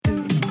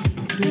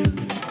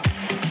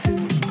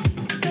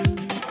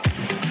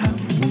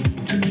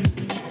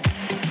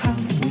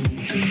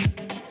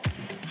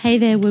Hey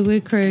there, Woo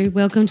Woo Crew.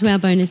 Welcome to our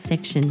bonus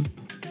section.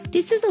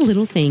 This is a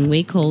little thing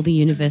we call the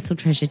Universal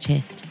Treasure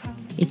Chest.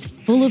 It's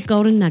full of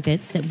golden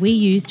nuggets that we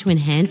use to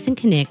enhance and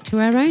connect to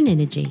our own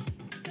energy.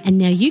 And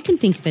now you can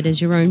think of it as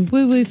your own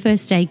woo-woo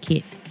first aid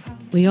kit.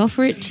 We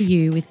offer it to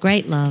you with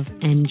great love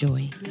and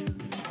joy.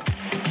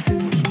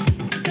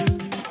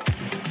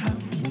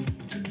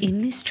 In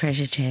this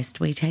treasure chest,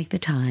 we take the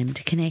time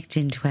to connect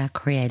into our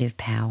creative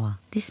power.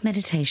 This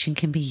meditation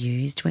can be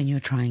used when you're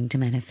trying to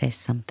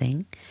manifest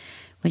something,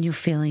 when you're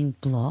feeling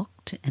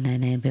blocked and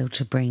unable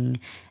to bring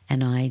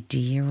an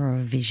idea or a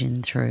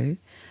vision through,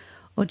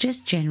 or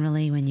just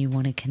generally when you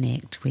want to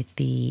connect with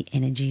the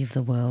energy of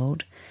the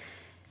world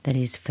that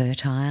is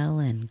fertile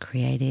and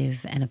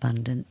creative and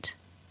abundant.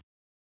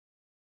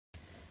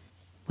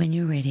 When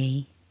you're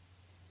ready,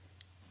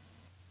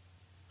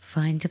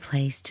 find a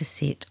place to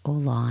sit or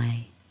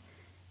lie,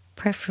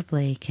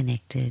 preferably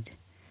connected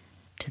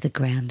to the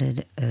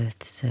grounded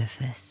earth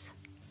surface.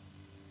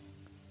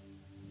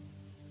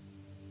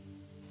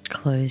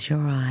 Close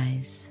your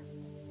eyes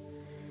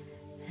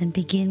and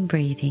begin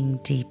breathing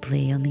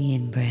deeply on the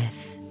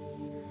in-breath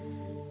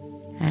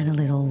and a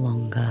little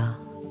longer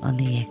on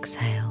the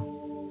exhale.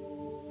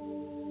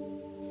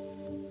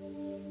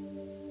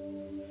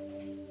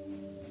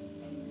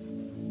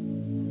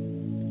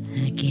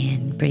 And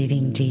again,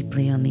 breathing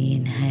deeply on the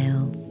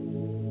inhale,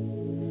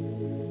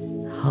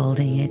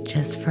 holding it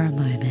just for a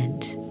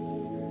moment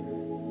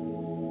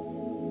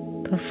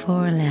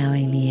before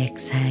allowing the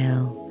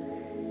exhale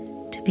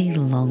to be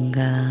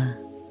longer,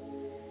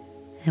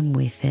 and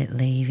with it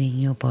leaving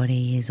your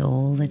body is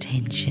all the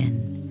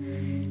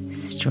tension,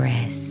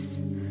 stress,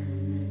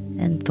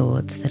 and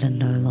thoughts that are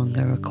no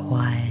longer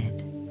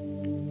required.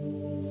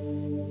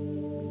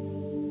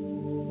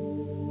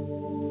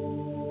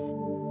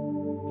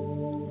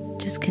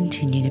 Just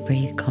continue to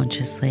breathe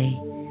consciously,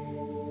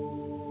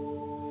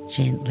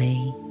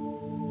 gently,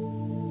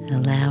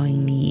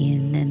 allowing the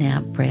in and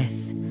out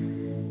breath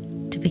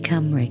to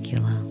become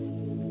regular.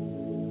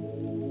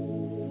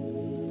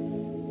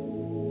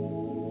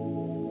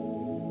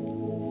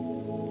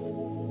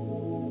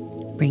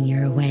 Bring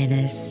your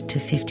awareness to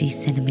 50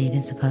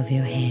 centimeters above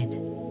your head.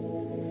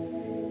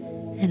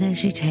 And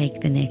as you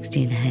take the next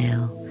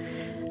inhale,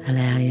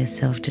 allow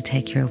yourself to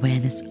take your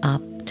awareness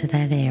up to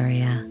that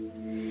area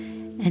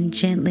and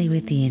gently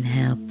with the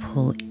inhale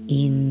pull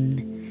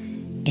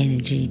in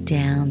energy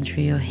down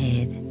through your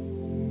head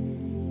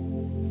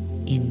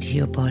into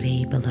your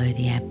body below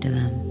the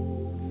abdomen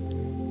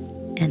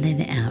and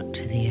then out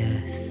to the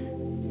earth.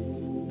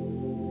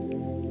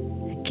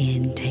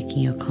 Again, taking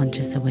your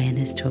conscious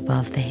awareness to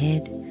above the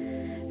head,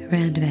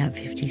 around about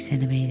 50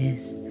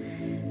 centimeters,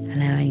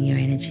 allowing your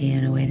energy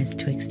and awareness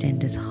to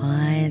extend as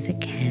high as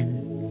it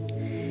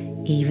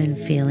can, even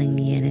feeling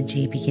the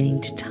energy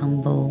beginning to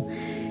tumble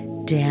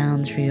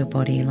down through your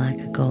body like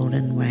a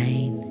golden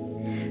rain,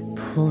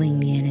 pulling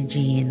the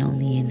energy in on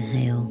the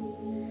inhale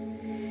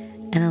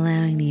and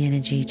allowing the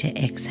energy to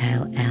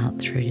exhale out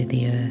through to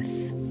the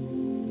earth.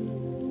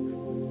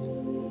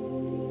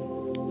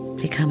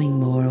 Becoming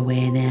more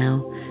aware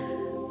now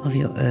of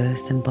your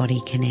earth and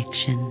body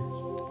connection,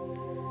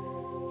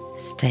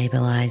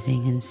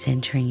 stabilizing and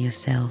centering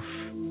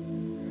yourself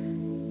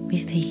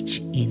with each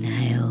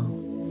inhale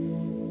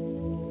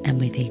and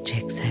with each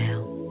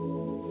exhale.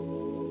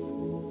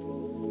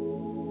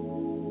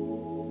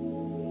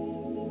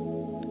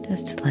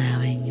 Just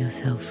allowing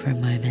yourself for a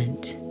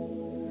moment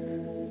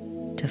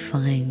to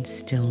find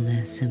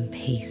stillness and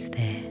peace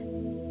there.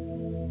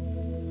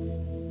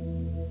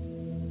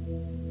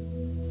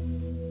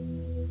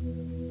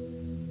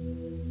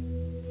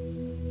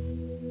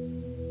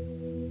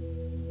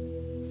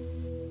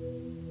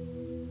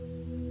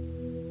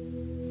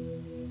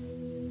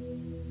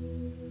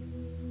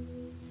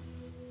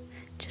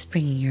 Just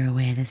bringing your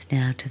awareness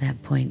now to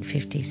that point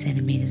 50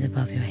 centimeters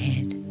above your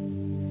head.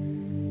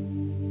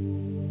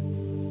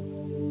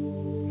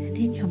 And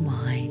in your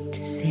mind,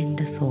 send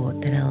a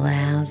thought that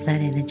allows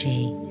that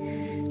energy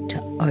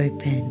to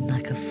open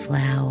like a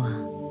flower,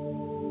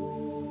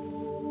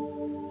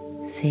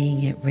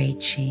 seeing it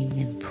reaching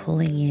and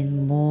pulling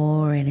in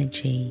more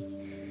energy,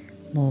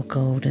 more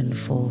golden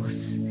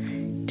force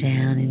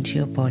down into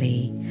your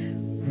body,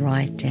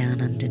 right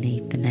down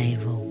underneath the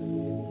navel.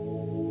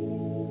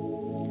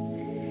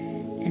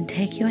 And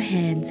take your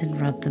hands and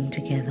rub them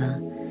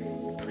together.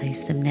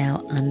 Place them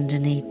now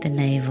underneath the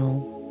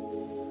navel.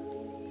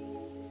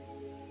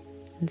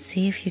 And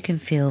see if you can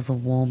feel the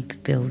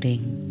warmth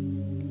building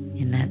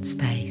in that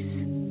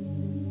space.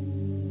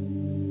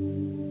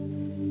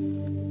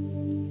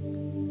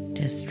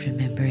 Just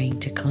remembering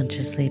to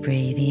consciously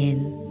breathe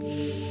in,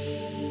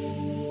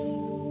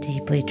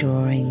 deeply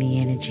drawing the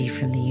energy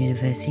from the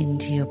universe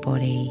into your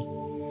body,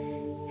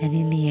 and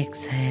in the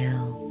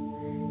exhale,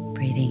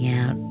 breathing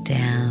out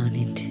down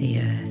into the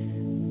earth.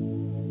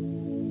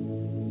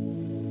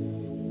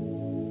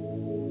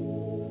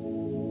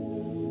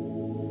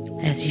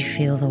 As you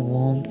feel the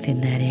warmth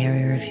in that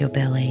area of your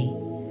belly,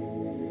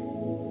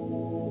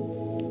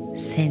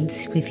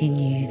 Sense within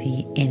you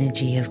the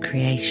energy of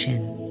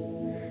creation,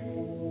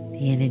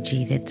 the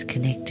energy that's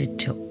connected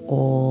to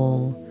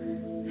all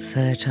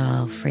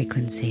fertile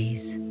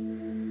frequencies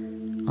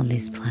on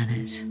this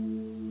planet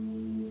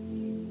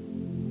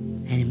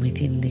and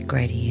within the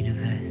greater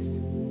universe.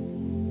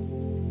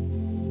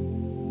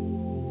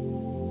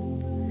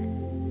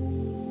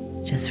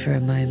 Just for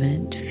a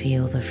moment,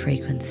 feel the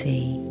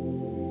frequency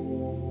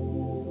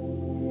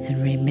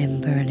and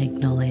remember and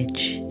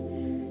acknowledge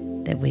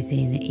that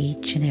within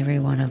each and every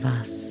one of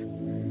us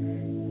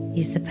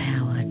is the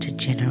power to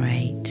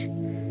generate,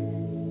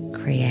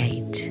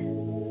 create,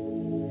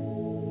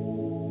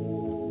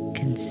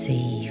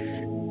 conceive,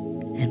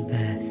 and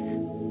birth.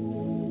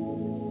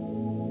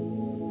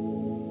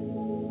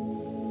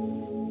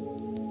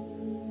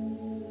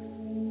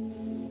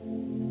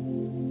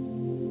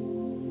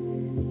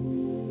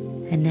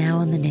 And now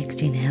on the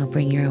next inhale,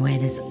 bring your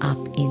awareness up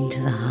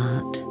into the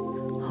heart,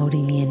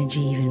 holding the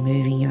energy, even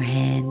moving your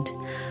hand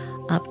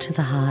up to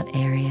the heart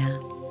area.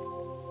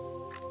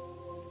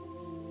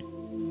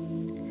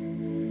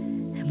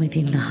 And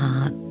within the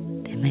heart,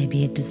 there may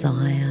be a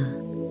desire,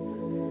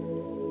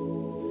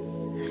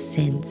 a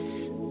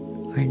sense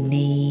or a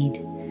need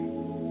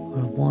or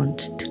a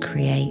want to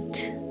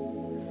create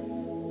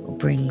or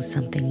bring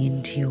something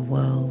into your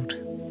world.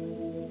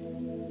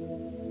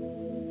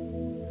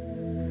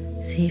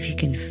 See if you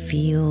can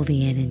feel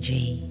the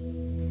energy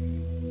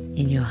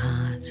in your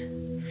heart,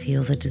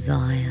 feel the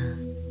desire.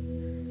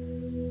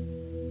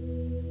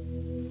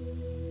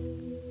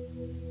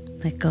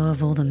 Let go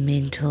of all the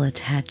mental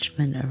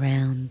attachment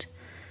around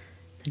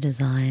the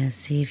desire.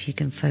 See if you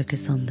can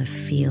focus on the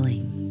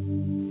feeling.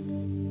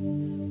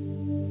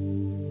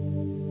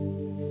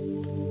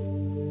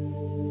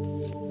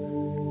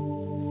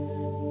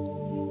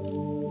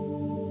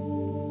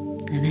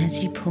 And as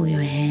you pull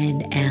your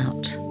hand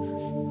out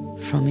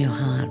from your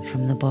heart,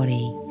 from the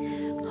body,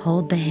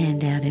 hold the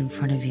hand out in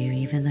front of you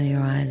even though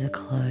your eyes are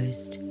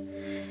closed,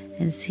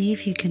 and see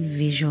if you can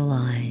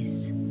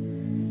visualize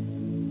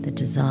the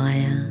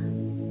desire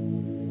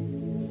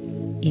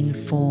in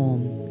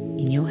form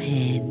in your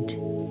hand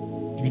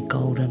in a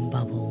golden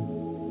bubble.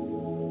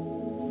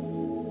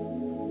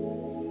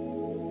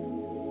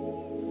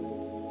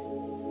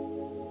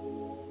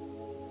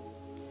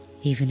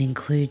 Even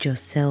include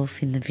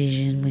yourself in the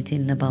vision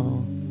within the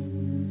bubble,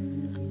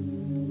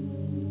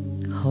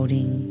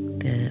 holding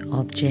the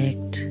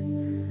object,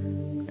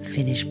 the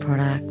finished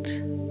product.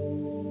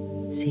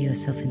 See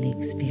yourself in the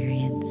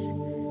experience,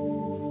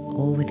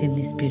 all within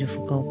this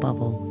beautiful gold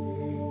bubble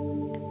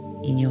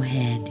in your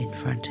hand in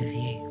front of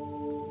you.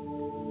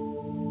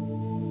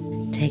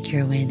 Take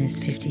your awareness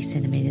 50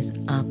 centimeters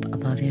up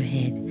above your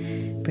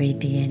head. Breathe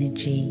the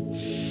energy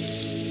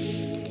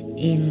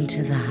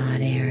into the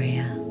heart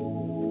area.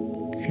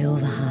 Feel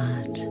the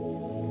heart.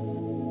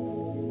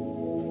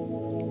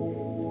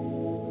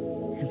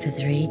 And for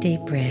 3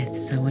 deep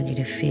breaths, I want you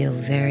to feel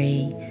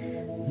very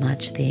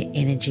much the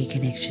energy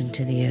connection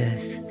to the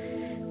earth.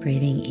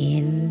 Breathing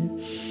in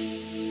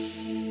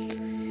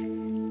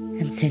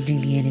and sending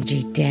the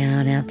energy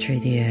down out through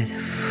the earth.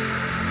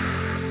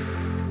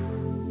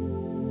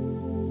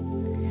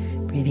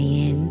 Breathing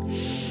in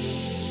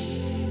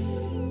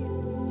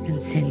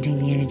and sending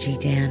the energy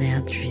down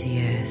out through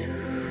the earth.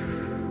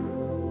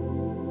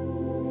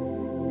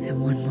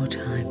 And one more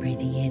time,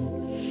 breathing in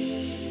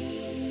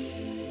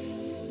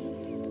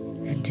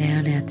and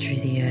down out through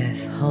the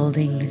earth,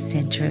 holding the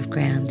center of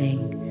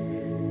grounding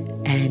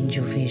and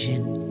your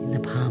vision in the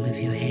palm of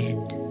your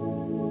hand.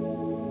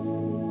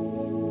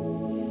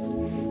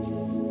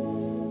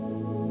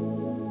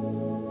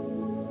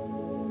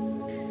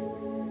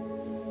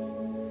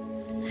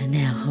 And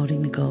now,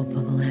 holding the gold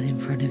bubble out in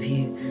front of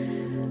you,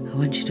 I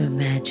want you to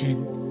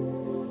imagine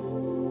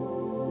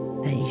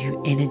that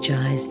you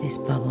energize this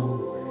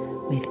bubble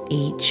with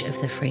each of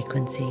the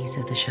frequencies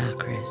of the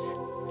chakras.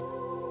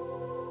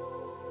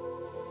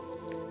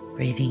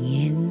 Breathing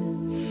in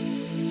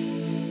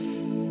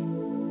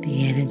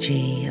the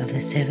energy of the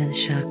 7th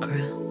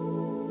chakra,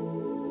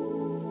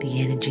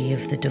 the energy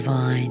of the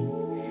divine,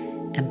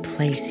 and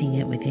placing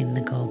it within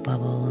the gold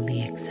bubble on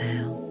the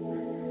exhale.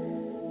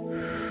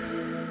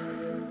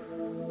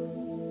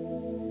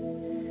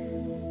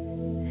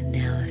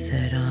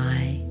 Third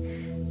eye,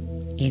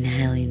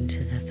 inhale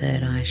into the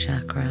third eye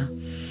chakra,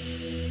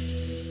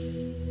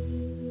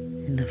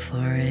 in the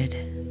forehead,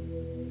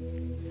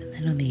 and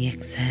then on the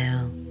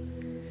exhale,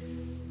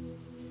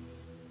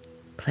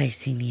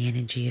 placing the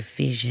energy of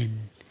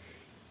vision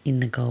in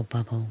the gold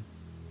bubble.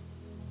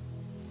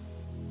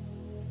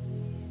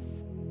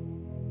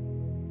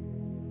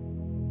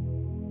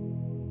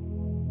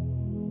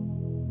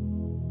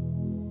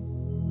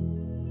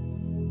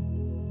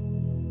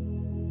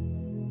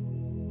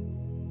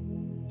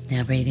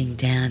 Now breathing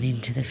down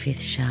into the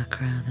 5th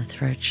chakra, the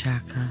throat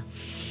chakra.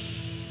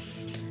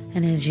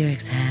 And as you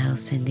exhale,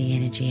 send the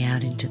energy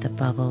out into the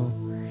bubble,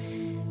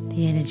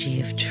 the energy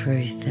of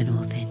truth and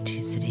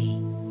authenticity.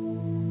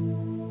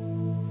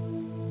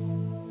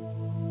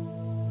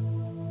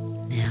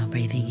 Now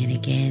breathing in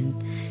again,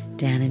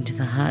 down into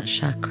the heart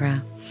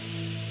chakra.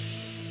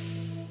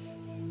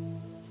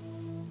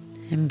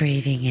 And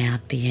breathing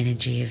out the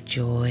energy of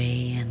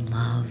joy and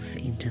love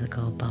into the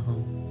gold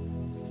bubble.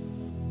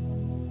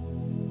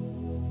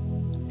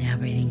 Now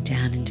breathing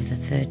down into the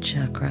third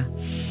chakra.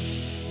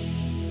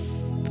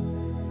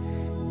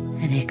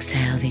 And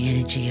exhale the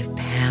energy of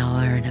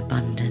power and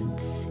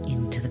abundance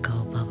into the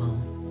gold bubble.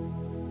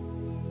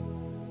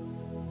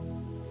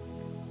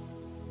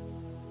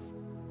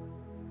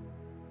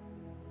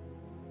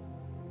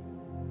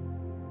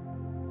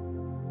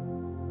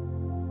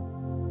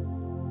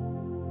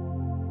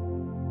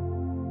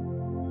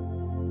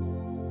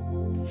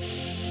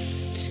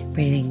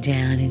 Breathing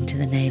down into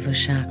the navel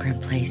chakra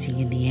and placing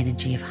in the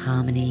energy of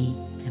harmony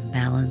and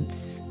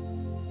balance.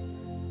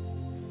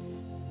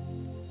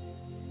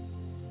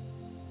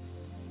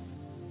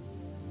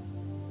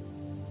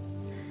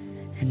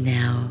 And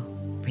now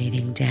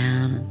breathing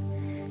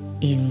down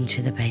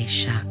into the base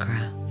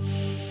chakra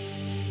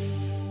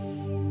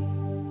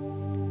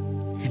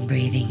and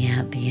breathing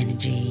out the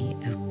energy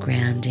of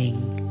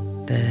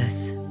grounding,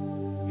 birth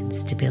and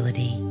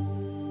stability,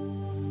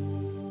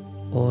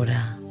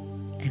 order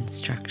and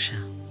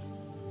structure.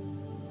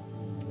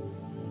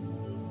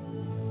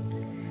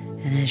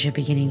 And as you're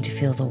beginning to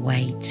feel the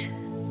weight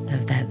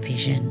of that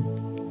vision,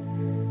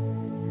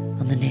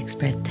 on the next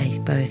breath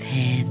take both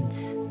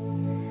hands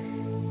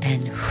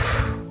and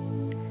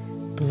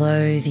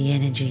blow the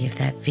energy of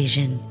that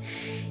vision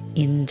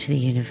into the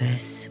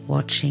universe,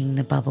 watching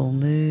the bubble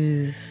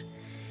move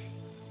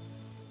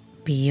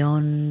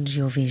beyond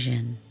your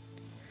vision,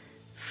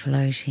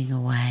 floating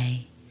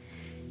away,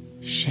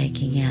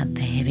 shaking out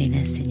the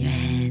heaviness in your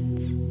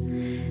hands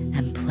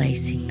and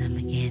placing them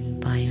again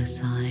by your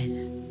side,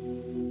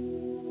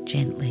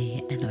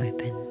 gently and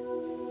open.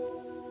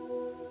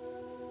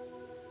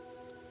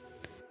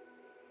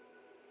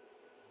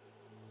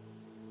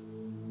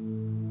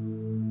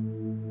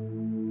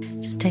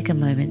 Just take a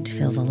moment to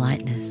feel the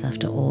lightness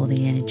after all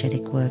the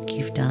energetic work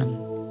you've done,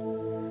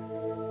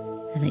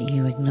 and that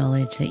you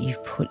acknowledge that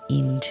you've put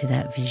into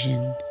that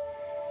vision,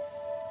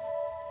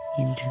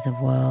 into the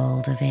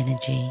world of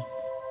energy,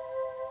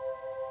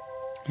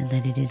 and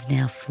that it is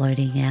now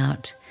floating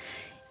out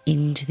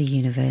into the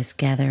universe,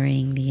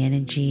 gathering the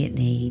energy it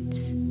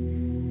needs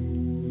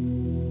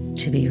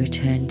to be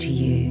returned to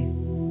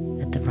you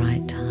at the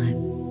right time.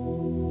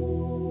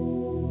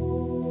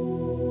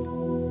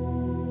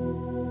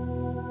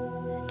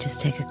 Just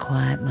take a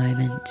quiet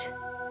moment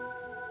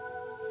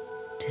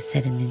to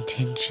set an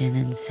intention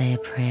and say a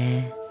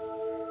prayer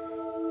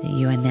that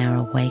you are now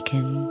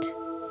awakened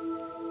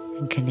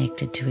and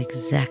connected to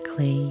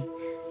exactly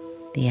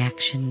the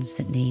actions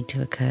that need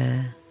to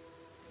occur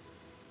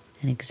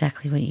and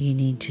exactly what you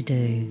need to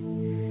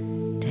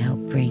do to help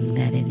bring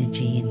that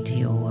energy into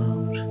your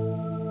world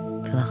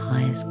for the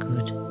highest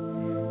good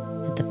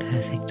at the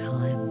perfect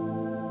time.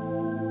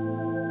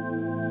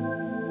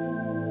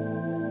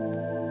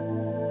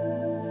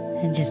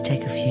 And just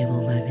take a few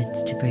more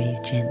moments to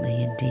breathe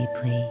gently and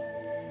deeply,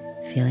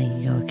 feeling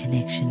your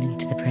connection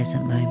into the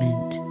present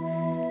moment,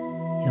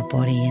 your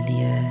body and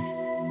the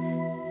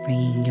earth,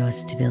 bringing your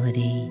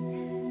stability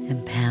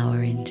and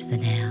power into the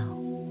now.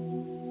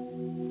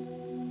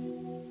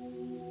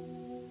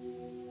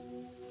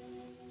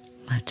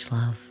 Much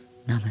love.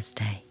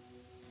 Namaste.